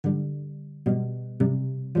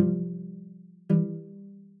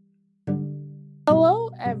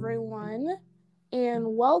everyone, and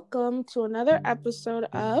welcome to another episode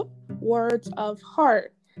of Words of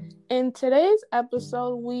Heart. In today's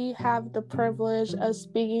episode, we have the privilege of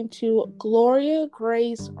speaking to Gloria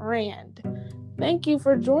Grace Rand. Thank you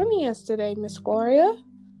for joining us today, Miss Gloria.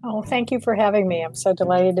 Oh, thank you for having me. I'm so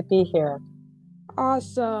delighted to be here.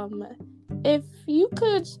 Awesome. If you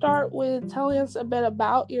could start with telling us a bit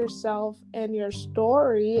about yourself and your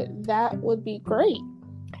story, that would be great.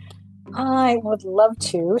 I would love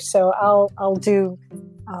to. So I'll do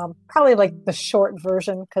probably like the short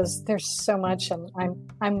version because there's so much, and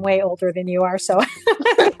I'm way older than you are. So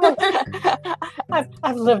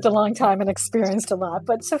I've lived a long time and experienced a lot.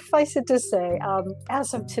 But suffice it to say,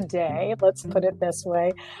 as of today, let's put it this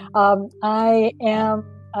way, I'm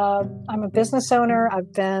a business owner.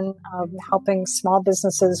 I've been helping small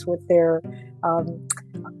businesses with their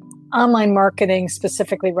online marketing,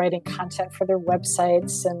 specifically writing content for their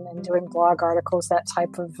websites and doing blog articles, that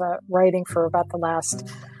type of writing for about the last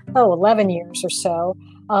 11 years or so.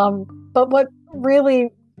 But what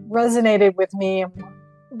really resonated with me and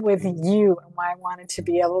with you, and why I wanted to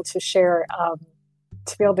be able to share,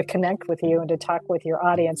 to be able to connect with you and to talk with your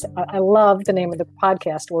audience. I love the name of the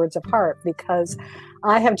podcast, Words of Heart, because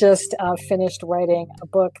I have just finished writing a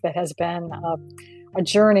book that has been a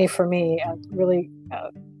journey for me, really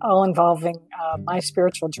all involving my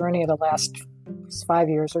spiritual journey of the last 5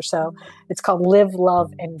 years or so. It's called Live,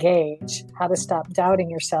 Love, Engage: How to Stop Doubting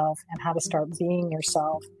Yourself and How to Start Being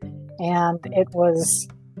Yourself. And it was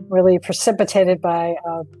really precipitated by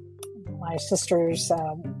my sister's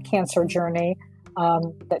cancer journey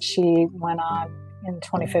that she went on in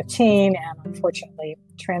 2015 and unfortunately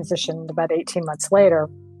transitioned about 18 months later.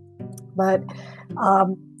 But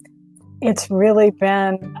it's really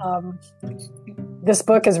been, this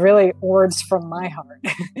book is really words from my heart.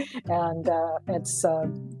 And it's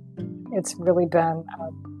really been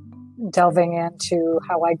delving into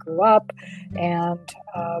how I grew up and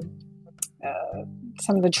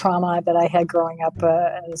some of the trauma that I had growing up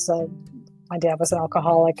as my dad was an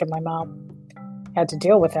alcoholic and my mom had to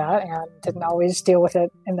deal with that and didn't always deal with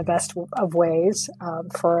it in the best of ways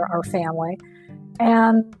for our family.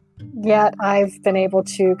 And yet I've been able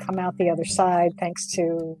to come out the other side thanks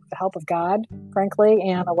to the help of God, frankly,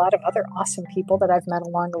 and a lot of other awesome people that I've met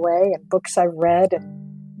along the way, and books I've read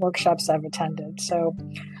and workshops I've attended. So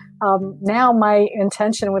now my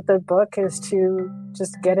intention with the book is to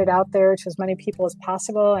just get it out there to as many people as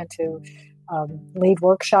possible and to lead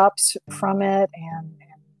workshops from it and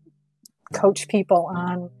coach people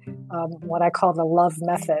on what I call the love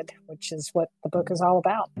method, which is what the book is all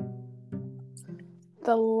about.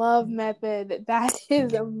 The love method. That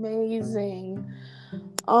is amazing.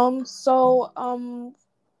 So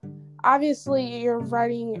obviously you're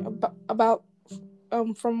writing about,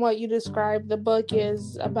 from what you described, the book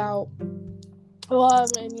is about love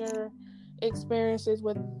and your experiences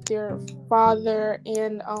with your father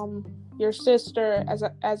and your sister,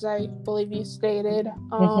 as I believe you stated.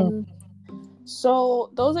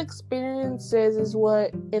 So those experiences is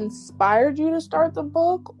what inspired you to start the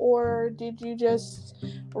book, or did you just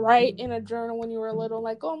write in a journal when you were little,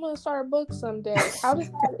 like, oh, I'm going to start a book someday? How does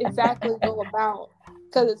that exactly go about?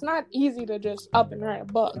 Because it's not easy to just up and write a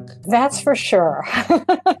book. That's for sure.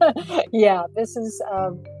 Yeah, this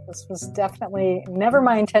was definitely never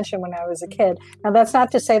my intention when I was a kid. Now, that's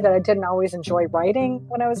not to say that I didn't always enjoy writing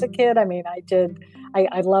when I was a kid. I mean, I did.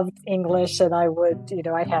 I loved English, and I would,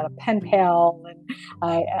 I had a pen pal, and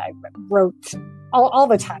I wrote all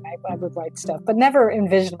the time. I would write stuff, but never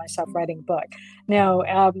envisioned myself writing a book.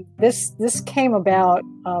 Now, this came about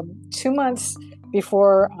 2 months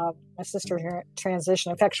before my sister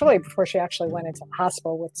transitioned. In fact, shortly before she actually went into the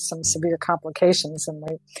hospital with some severe complications, and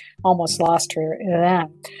we almost lost her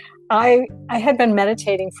then. I had been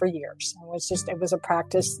meditating for years. It was a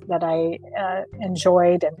practice that I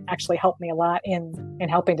enjoyed and actually helped me a lot in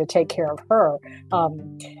helping to take care of her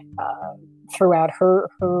throughout her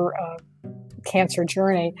cancer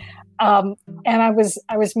journey. And I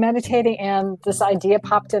was meditating, and this idea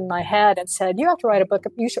popped in my head and said, "You have to write a book.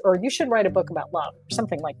 You should write a book about love," or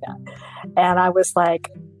something like that. And I was like,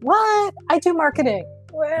 "What? I do marketing.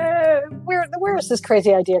 Where is this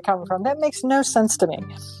crazy idea coming from? That makes no sense to me."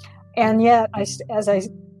 And yet, I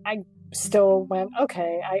still went,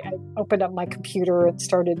 okay. I opened up my computer and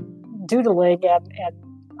started doodling and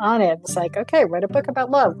on it. It's like, okay, write a book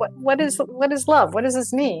about love. What is love? What does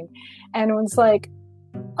this mean? And it was like,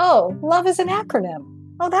 oh, love is an acronym.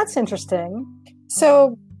 Oh, that's interesting.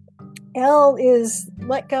 So L is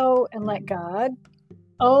let go and let God.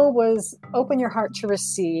 O was open your heart to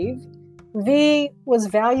receive. V was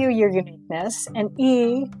value your uniqueness. And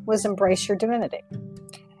E was embrace your divinity.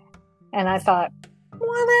 And I thought,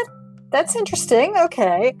 well, that's interesting.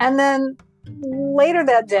 Okay. And then later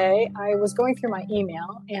that day, I was going through my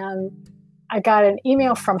email and I got an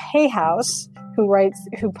email from Hay House,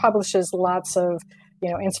 who publishes lots of,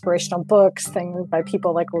 inspirational books, things by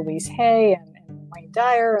people like Louise Hay and Wayne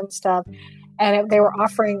Dyer and stuff. And they were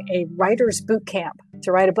offering a writer's boot camp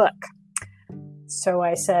to write a book. So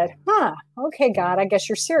I said, okay, God, I guess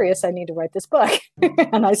you're serious. I need to write this book.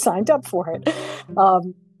 And I signed up for it.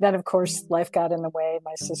 Then, of course, life got in the way.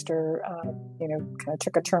 My sister, kind of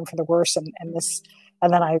took a turn for the worse, and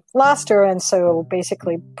then I lost her. And so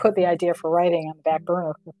basically put the idea for writing on the back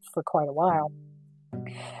burner for quite a while.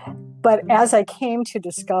 But as I came to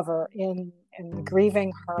discover in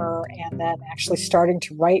grieving her and then actually starting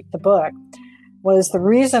to write the book, was the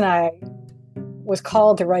reason I was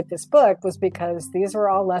called to write this book was because these were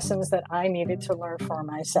all lessons that I needed to learn for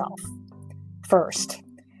myself first.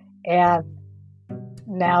 And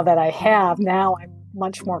now that I have, now I'm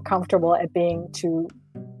much more comfortable at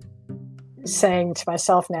saying to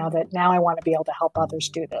myself now that now I want to be able to help others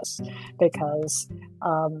do this because,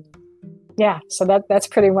 so that's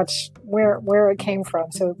pretty much where it came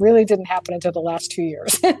from. So it really didn't happen until the last 2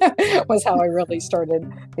 years was how I really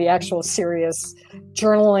started the actual serious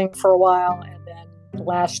journaling for a while. And then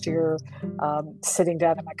last year, sitting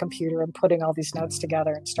down at my computer and putting all these notes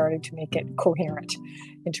together and starting to make it coherent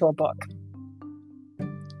into a book.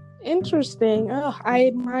 Interesting. I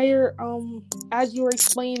admire, as you were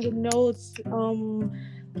explaining the notes,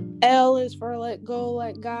 L is for let go,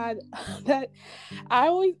 let God. That I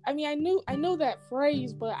know that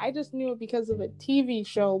phrase, but I just knew it because of a TV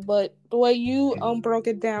show. But the way you broke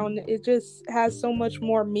it down, it just has so much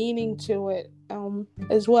more meaning to it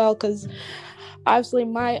as well. Because obviously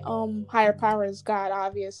my higher power is God,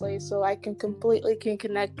 obviously, so I can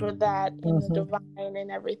connect with that and the divine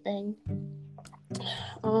and everything.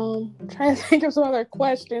 Trying to think of some other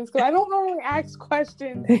questions because I don't normally ask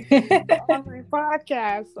questions on my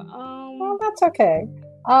podcast. Well, that's okay.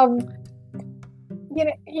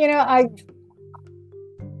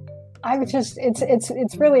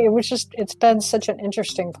 It's been such an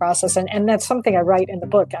interesting process, and that's something I write in the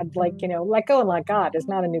book. I'm like, let go and let God is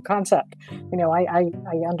not a new concept. I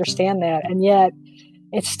understand that, and yet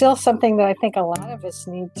it's still something that I think a lot of us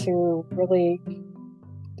need to really.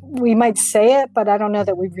 We might say it, but I don't know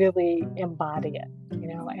that we really embody it,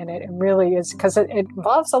 and it really is because it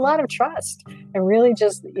involves a lot of trust and really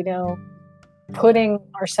just, putting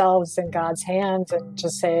ourselves in God's hands and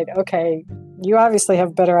just saying, okay, you obviously have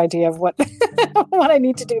a better idea of what, what I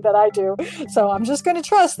need to do than I do. So I'm just going to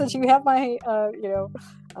trust that you have my,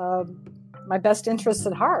 my best interests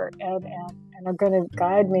at heart and are going to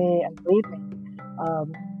guide me and lead me,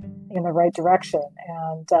 in the right direction.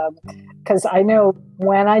 And, because I know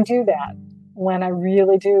when I do that, when I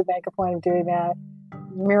really do make a point of doing that,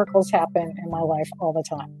 miracles happen in my life all the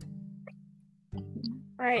time.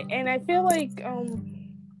 Right. And I feel like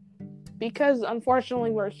because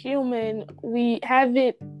unfortunately we're human, we have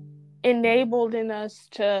it enabled in us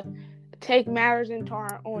to take matters into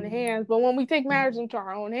our own hands. But when we take matters into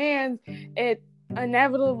our own hands, it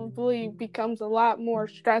inevitably becomes a lot more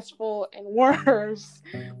stressful and worse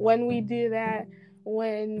when we do that.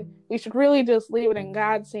 When we should really just leave it in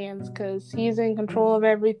God's hands because He's in control of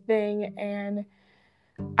everything. And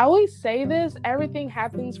I always say this, everything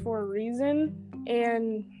happens for a reason.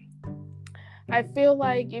 And I feel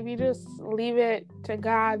like if you just leave it to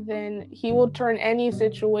God, then He will turn any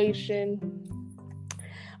situation.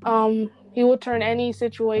 He will turn any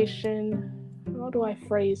situation. How do I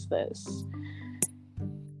phrase this?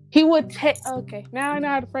 He would take, okay, now I know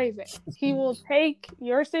how to phrase it. He will take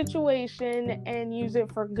your situation and use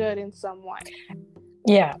it for good in some way.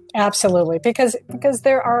 Yeah, absolutely. Because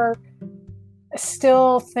there are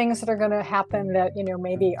still things that are going to happen that,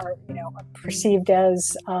 maybe are, perceived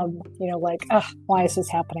as, like, why is this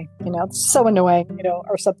happening? It's so annoying,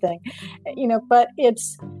 or something, but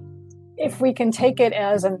if we can take it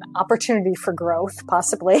as an opportunity for growth,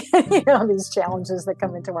 possibly, these challenges that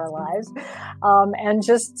come into our lives, and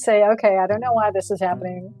just say, okay, I don't know why this is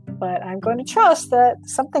happening, but I'm going to trust that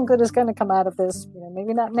something good is going to come out of this,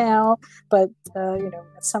 maybe not now, but,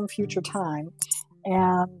 at some future time.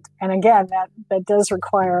 And again, that does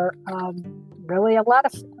require, really a lot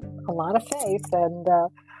of faith, and,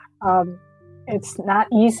 it's not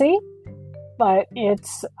easy, but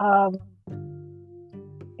it's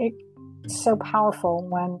so powerful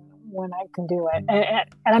when I can do it.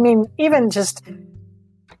 And I mean, even just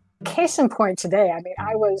case in point today, I mean,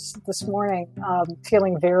 I was this morning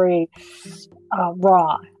feeling very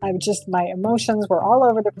raw. My emotions were all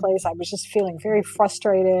over the place. I was just feeling very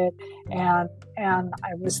frustrated, and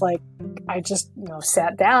I was like, I just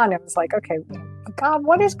sat down and was like, okay, God,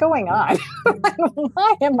 what is going on?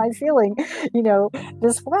 Why am I feeling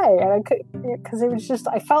this way? And I could, because it was just,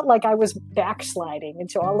 I felt like I was backsliding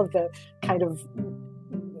into all of the kind of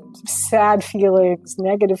sad feelings,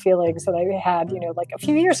 negative feelings that I had, like a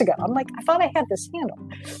few years ago. I'm like, I thought I had this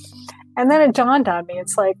handled. And then it dawned on me,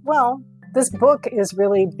 it's like, well, this book is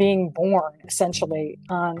really being born essentially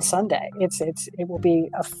on Sunday. It will be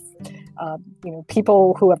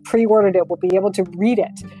people who have pre-ordered it will be able to read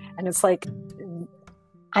it, and it's like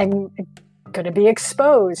I'm going to be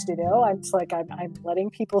exposed. It's like I'm letting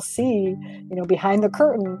people see behind the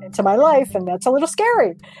curtain into my life, and that's a little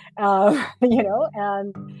scary,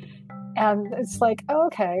 and it's like, oh,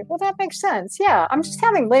 okay, well, that makes sense. Yeah, I'm just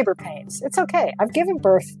having labor pains. It's okay. I've given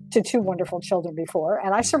birth to 2 wonderful children before,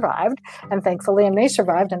 and I survived, and thankfully, and they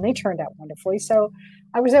survived, and they turned out wonderfully. So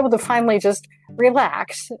I was able to finally just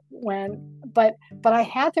relax but I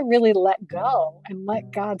had to really let go and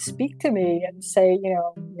let God speak to me and say,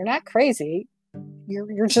 you're not crazy.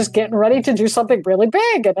 You're just getting ready to do something really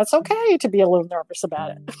big, and that's okay to be a little nervous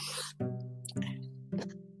about it.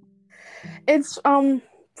 It's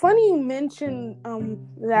funny you mentioned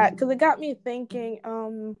that, because it got me thinking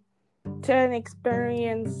to an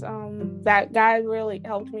experience that God really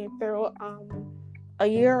helped me through a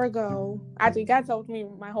year ago. Actually, God's helped me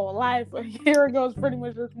my whole life. A year ago is pretty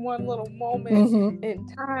much just one little moment in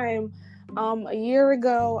time. A year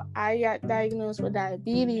ago, I got diagnosed with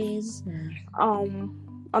diabetes.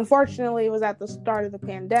 Unfortunately, it was at the start of the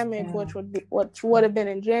pandemic, which would have been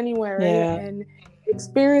in January, and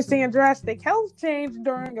experiencing a drastic health change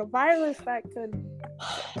during a virus that could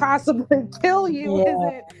possibly kill you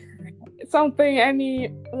isn't something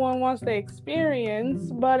anyone wants to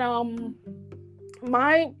experience. But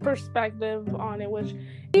my perspective on it, which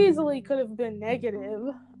easily could have been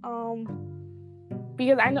negative,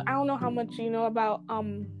 because I don't know how much you know about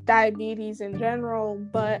diabetes in general,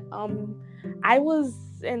 but I was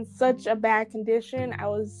in such a bad condition. I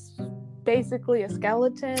was basically a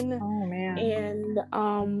skeleton. Oh man.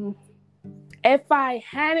 And if I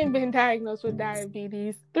hadn't been diagnosed with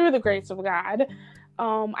diabetes, through the grace of God,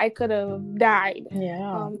 I could have died.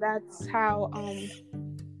 That's how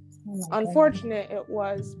unfortunate it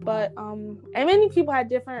was. But and many people had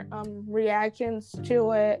different reactions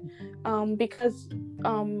to it, because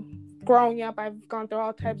growing up, I've gone through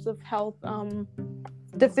all types of health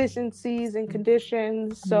deficiencies and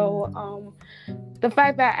conditions. So the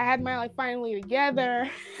fact that I had my life finally together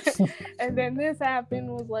and then this happened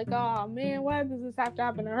was like, oh man, why does this have to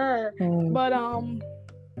happen to her? But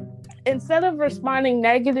instead of responding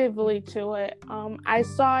negatively to it, I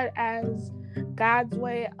saw it as God's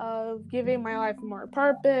way of giving my life more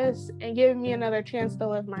purpose and giving me another chance to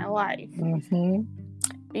live my life.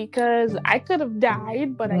 Because I could have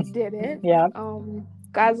died, but I didn't.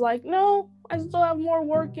 God's like, no, I still have more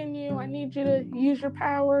work in you. I need you to use your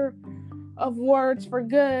power of words for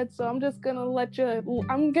good. So I'm gonna let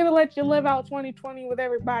you live out 2020 with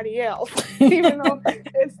everybody else, even though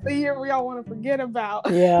it's the year we all want to forget about.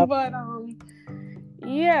 But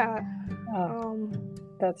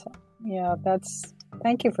that's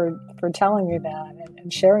thank you for telling me that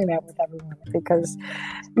and sharing that with everyone, because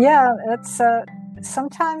it's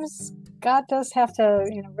sometimes God does have to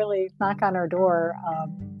really knock on our door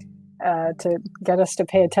to get us to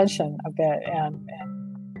pay attention a bit, and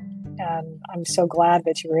I'm so glad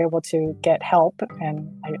that you were able to get help, and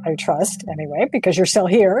I trust anyway, because you're still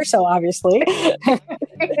here, so obviously.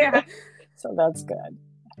 So that's good.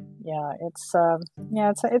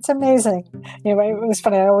 It's amazing. It was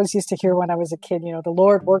funny. I always used to hear when I was a kid, the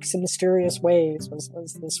Lord works in mysterious ways was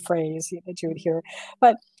this phrase that you would hear.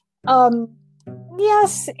 But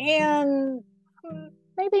yes, and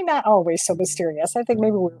maybe not always so mysterious. I think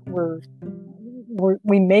maybe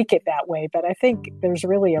we make it that way, but I think there's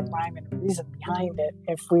really a rhyme and reason behind it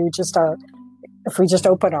if we just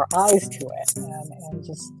open our eyes to it and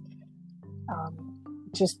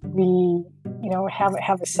just be,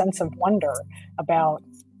 have a sense of wonder about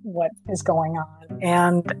what is going on,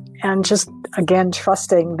 and just again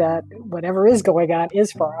trusting that whatever is going on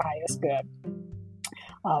is for our highest good.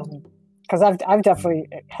 Because I've definitely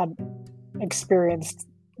had experienced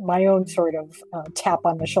my own sort of tap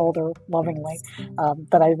on the shoulder lovingly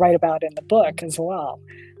that I write about in the book as well.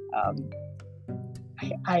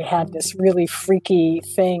 I had this really freaky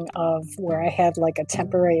thing of where I had like a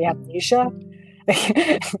temporary amnesia.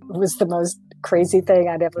 It was the most crazy thing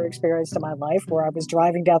I'd ever experienced in my life, where I was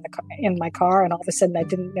driving down in my car and all of a sudden I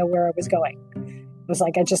didn't know where I was going. It was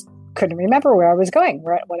like I just couldn't remember where I was going,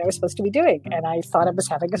 what I was supposed to be doing. And I thought I was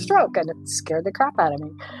having a stroke, and it scared the crap out of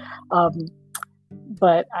me.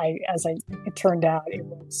 But it turned out, it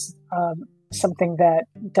was something that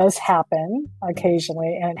does happen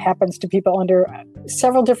occasionally, and it happens to people under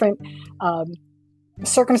several different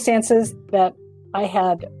circumstances that I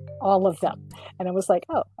had all of them. And I was like,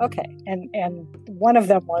 oh, okay. And one of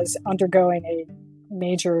them was undergoing a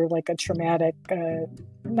major, like a traumatic,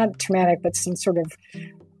 not traumatic, but some sort of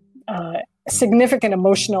significant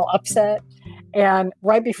emotional upset. And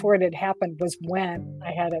right before it had happened was when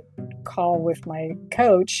I had a call with my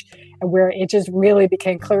coach, and where it just really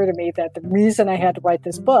became clear to me that the reason I had to write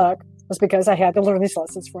this book was because I had to learn these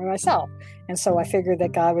lessons for myself. And so I figured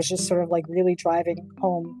that God was just sort of like really driving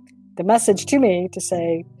home the message to me to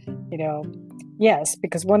say, yes,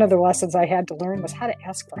 because one of the lessons I had to learn was how to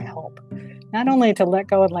ask for help. Not only to let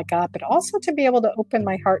go and let God, but also to be able to open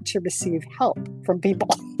my heart to receive help from people.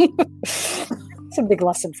 It's a big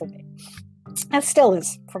lesson for me. And still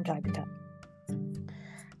is from time to time.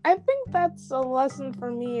 I think that's a lesson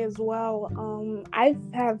for me as well. I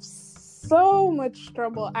have so much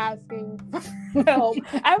trouble asking for help.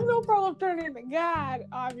 I have no problem turning to God,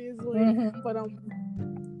 obviously, but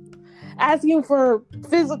asking for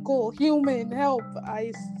physical, human help,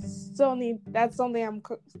 I still need. That's something I'm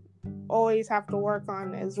always have to work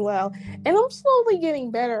on as well, and I'm slowly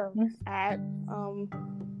getting better at.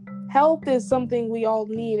 Help is something we all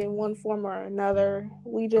need in one form or another.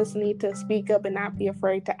 We just need to speak up and not be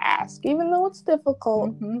afraid to ask, even though it's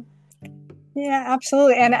difficult. Yeah,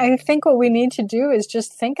 absolutely. And I think what we need to do is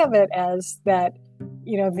just think of it as that,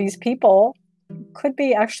 these people could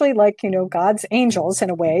be actually like, God's angels in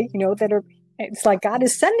a way, that are, it's like God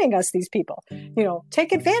is sending us these people,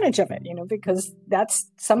 take advantage of it, because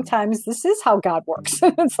sometimes this is how God works.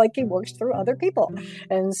 It's like he works through other people.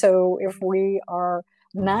 And so if we are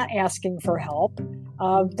not asking for help,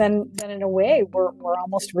 then in a way we're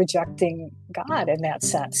almost rejecting God in that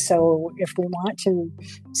sense. So if we want to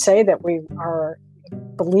say that we are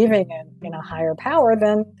believing in a higher power,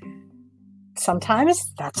 then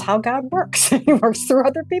sometimes that's how God works. He works through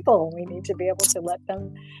other people, and we need to be able to let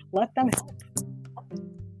them help.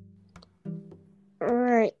 All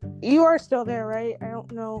right. You are still there, right? I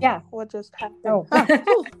don't know what just happened. Oh.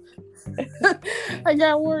 I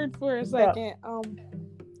got worried for a second. Yeah.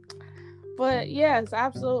 But yes,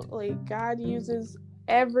 absolutely. God uses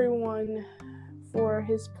everyone for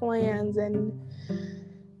his plans, and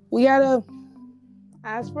we gotta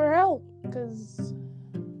ask for help, because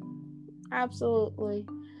absolutely.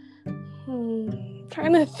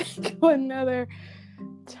 Trying to think of another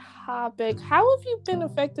topic. How have you been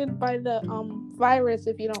affected by the virus,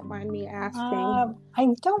 if you don't mind me asking? I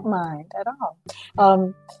don't mind at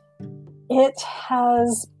all. It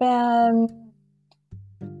has been,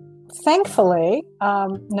 thankfully,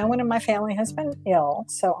 no one in my family has been ill,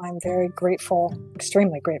 so I'm very grateful,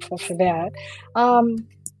 extremely grateful for that.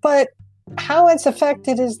 But how it's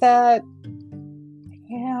affected is that,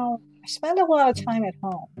 I spend a lot of time at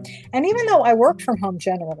home. And even though I work from home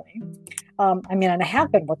generally, and I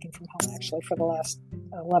have been working from home actually for the last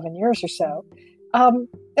 11 years or so,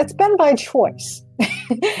 it's been by choice.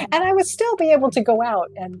 And I would still be able to go out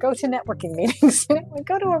and go to networking meetings, and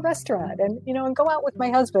go to a restaurant and, and go out with my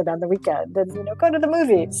husband on the weekend and, go to the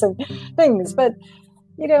movies and things. But,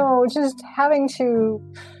 just having to,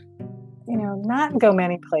 not go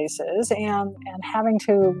many places and having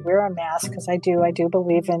to wear a mask, because I do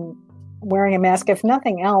believe in wearing a mask, if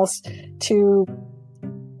nothing else, to,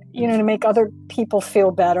 to make other people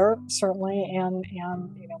feel better, certainly. And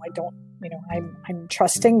I don't, I'm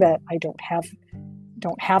trusting that I don't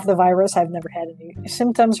have the virus. I've never had any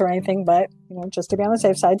symptoms or anything, but, just to be on the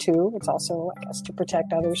safe side too. It's also, I guess, to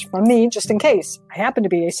protect others from me, just in case I happen to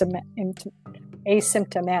be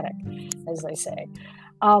asymptomatic, as they say.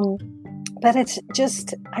 But it's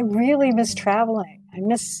just, I really miss traveling. I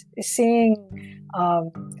miss seeing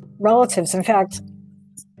relatives. In fact,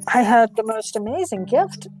 I had the most amazing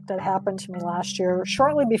gift that happened to me last year,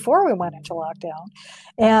 shortly before we went into lockdown.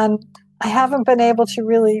 And I haven't been able to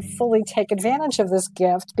really fully take advantage of this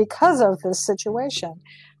gift because of this situation.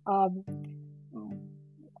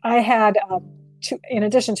 I had, in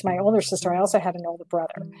addition to my older sister, I also had an older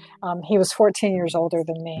brother. He was 14 years older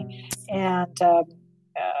than me. And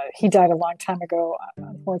he died a long time ago,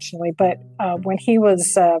 unfortunately. But when he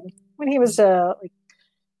was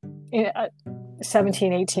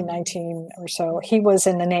 17, 18, 19 or so, he was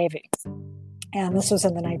in the Navy. And this was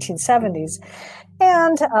in the 1970s.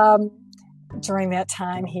 And during that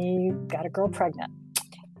time, he got a girl pregnant.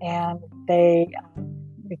 And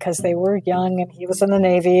because they were young and he was in the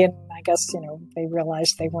Navy, and I I guess, they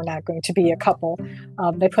realized they were not going to be a couple.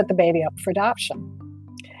 They put the baby up for adoption.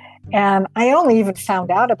 And I only even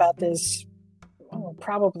found out about this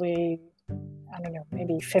probably, I don't know,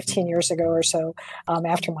 maybe 15 years ago or so,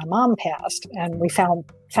 after my mom passed, and we found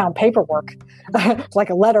paperwork, like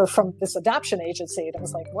a letter from this adoption agency, and I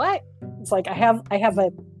was like, "What?" It's like I have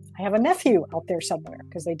a nephew out there somewhere,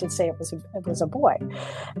 because they did say it was a boy,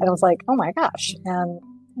 and I was like, "Oh my gosh!" and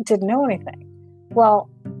didn't know anything. Well,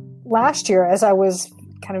 last year, as I was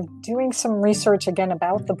kind of doing some research again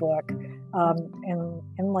about the book, in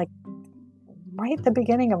like right at the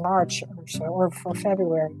beginning of March or so, or for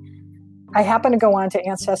February, I happened to go on to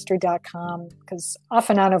Ancestry.com, because off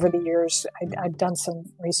and on over the years, I'd done some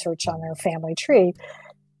research on their family tree.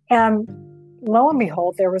 And lo and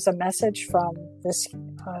behold, there was a message from this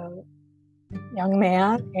young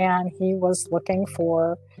man, and he was looking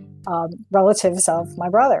for relatives of my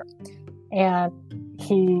brother. And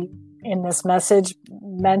he, in this message,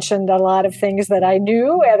 mentioned a lot of things that I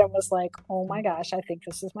knew, and it was like, oh my gosh, I think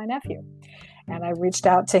this is my nephew. And I reached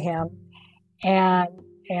out to him, and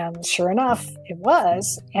sure enough, it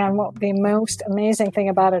was. And what the most amazing thing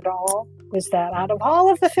about it all was that out of all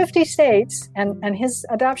of the 50 states, and his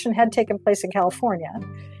adoption had taken place in California,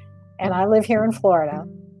 and I live here in Florida,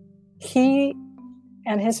 he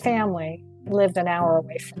and his family lived an hour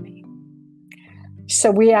away from me.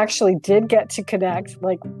 So we actually did get to connect,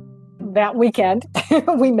 like, that weekend.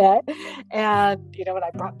 We met, and and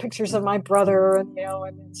I brought pictures of my brother,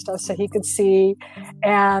 and stuff, so he could see,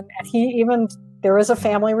 and he even, there was a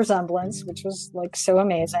family resemblance, which was like so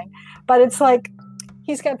amazing. But it's like,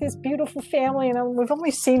 he's got this beautiful family, and we've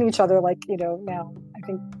only seen each other like, now I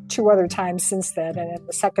think 2 other times since then. And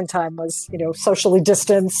the second time was, socially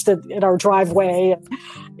distanced in our driveway. And,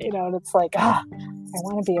 and it's like, I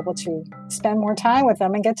want to be able to spend more time with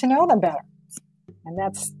them and get to know them better. And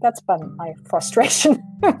that's been my frustration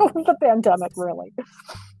with the pandemic, really.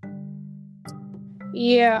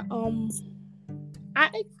 Yeah,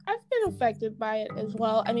 I've been affected by it as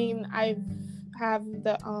well. I mean, I have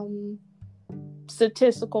the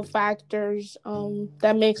statistical factors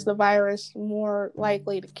that makes the virus more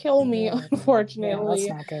likely to kill me, unfortunately.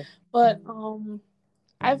 Yeah, that's not good. But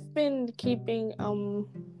I've been keeping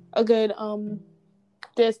a good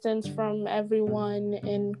distance from everyone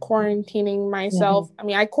and quarantining myself. I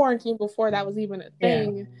mean, I quarantined before that was even a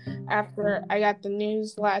thing, after I got the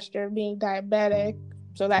news last year being diabetic.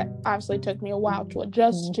 So that obviously took me a while to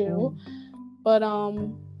adjust to. But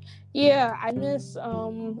yeah, I miss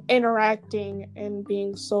interacting and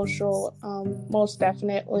being social, most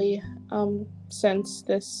definitely, since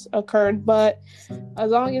this occurred. But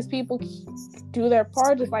as long as people do their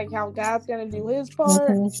part, just like how God's gonna do his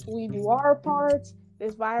part, we do our parts,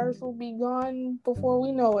 this virus will be gone before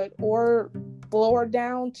we know it, or lower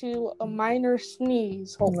down to a minor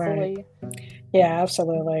sneeze, hopefully. Right. Yeah,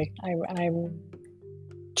 absolutely. I'm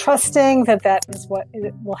trusting that is what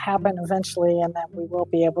will happen eventually, and that we will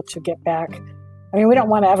be able to get back. I mean, we don't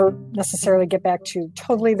want to ever necessarily get back to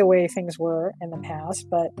totally the way things were in the past,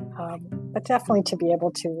 but definitely to be able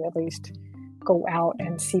to at least go out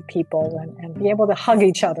and see people, and be able to hug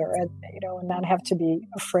each other, and and not have to be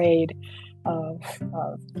afraid of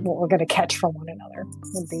what we're going to catch from one another.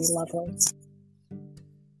 Would be lovely.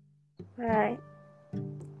 All right.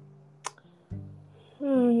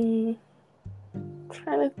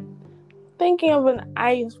 Thinking of an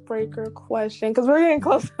icebreaker question, because we're getting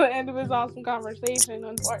close to the end of this awesome conversation,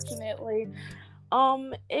 unfortunately.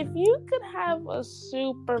 If you could have a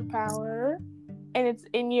superpower, and it's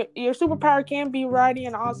in your superpower can be writing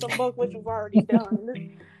an awesome book, which you've already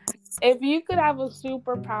done. If you could have a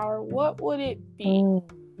superpower, what would it be?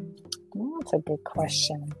 Well, that's a good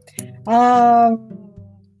question.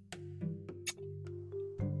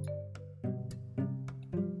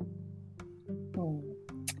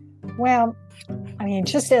 Well, I mean,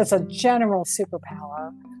 just as a general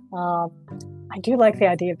superpower, I do like the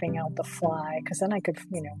idea of being able to fly, because then I could,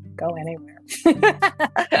 go anywhere.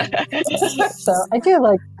 So I do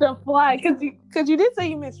like to fly, because you did say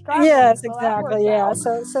you missed traveling. Yes, so exactly. Yeah,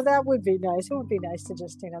 so that would be nice. It would be nice to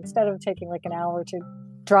just, instead of taking like an hour to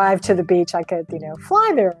drive to the beach, I could,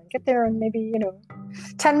 fly there and get there in maybe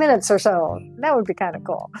 10 minutes or so. That would be kind of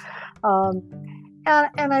cool.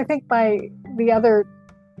 And I think the other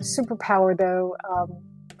superpower, though,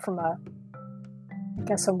 from a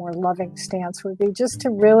more loving stance, would be just to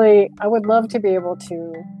really, I would love to be able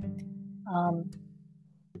to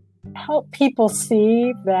help people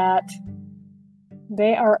see that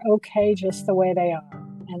they are okay just the way they are,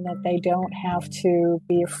 and that they don't have to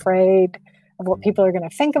be afraid of what people are going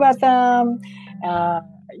to think about them,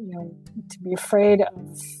 to be afraid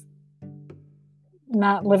of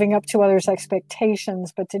not living up to others'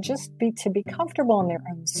 expectations, but to just be comfortable in their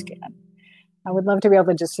own skin. I would love to be able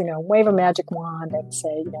to just, wave a magic wand and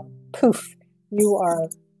say, poof, you are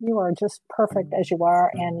just perfect as you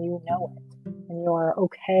are, and you know it. And you are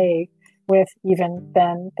okay with even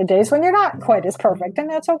then the days when you're not quite as perfect, and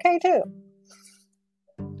that's okay too.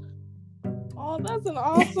 Oh, that's an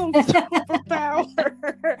awesome superpower.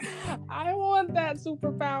 I want that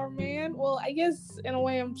superpower, man. Well, I guess in a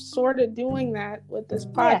way I'm sort of doing that with this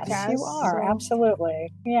podcast. Yes, you are. So.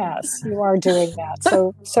 Absolutely. Yes, you are doing that.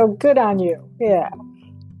 So good on you. Yeah.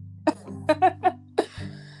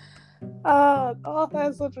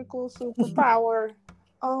 That's such a cool superpower.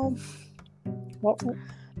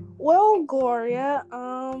 Well, Gloria,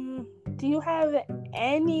 do you have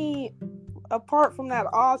any, apart from that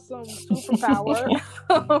awesome superpower,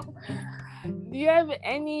 do you have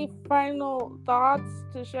any final thoughts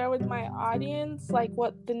to share with my audience? Like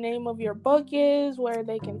what the name of your book is, where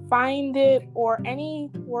they can find it, or any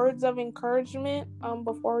words of encouragement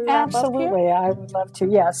before we wrap up here? Absolutely, I would love to.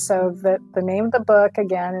 Yes, so the name of the book,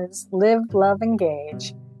 again, is Live, Love,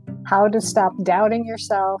 Engage, How to Stop Doubting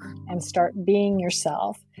Yourself and Start Being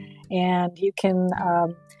Yourself. And you can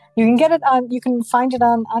get it on, you can find it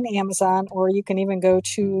on Amazon, or you can even go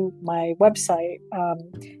to my website.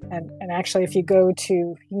 And actually, if you can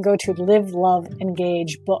go to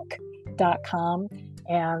liveloveengagebook.com,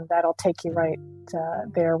 and that'll take you right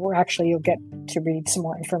there, where actually you'll get to read some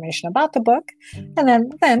more information about the book. And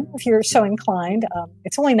then if you're so inclined,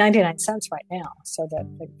 it's only 99 cents right now, so that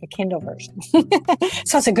the Kindle version.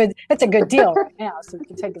 So it's a good deal right now, so you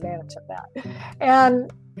can take advantage of that.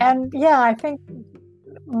 And yeah, I think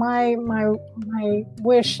my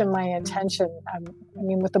wish and my intention,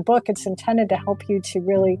 with the book, it's intended to help you to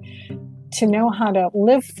know how to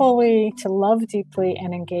live fully, to love deeply,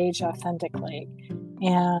 and engage authentically.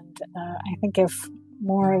 And I think if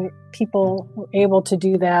more people were able to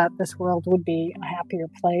do that, this world would be a happier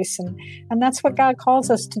place. And that's what God calls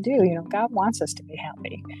us to do. God wants us to be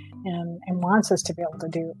happy and wants us to be able to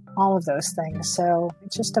do all of those things. So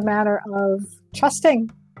it's just a matter of trusting,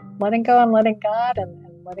 letting go and letting God, and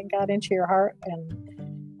letting God into your heart,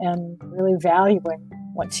 and really valuing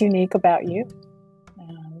what's unique about you,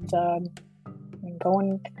 and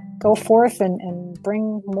go forth and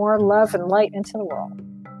bring more love and light into the world.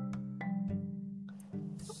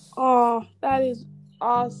 Oh, that is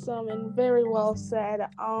awesome and very well said.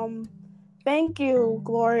 Thank you,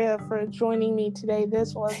 Gloria, for joining me today.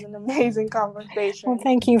 This was an amazing conversation. Well,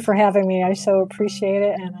 thank you for having me. I so appreciate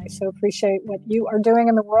it, and I so appreciate what you are doing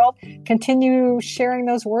in the world. Continue sharing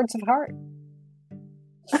those words of heart.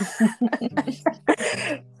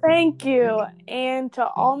 Thank you. And to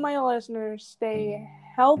all my listeners, stay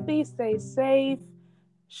healthy, stay safe,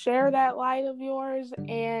 share that light of yours,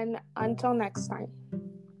 and until next time.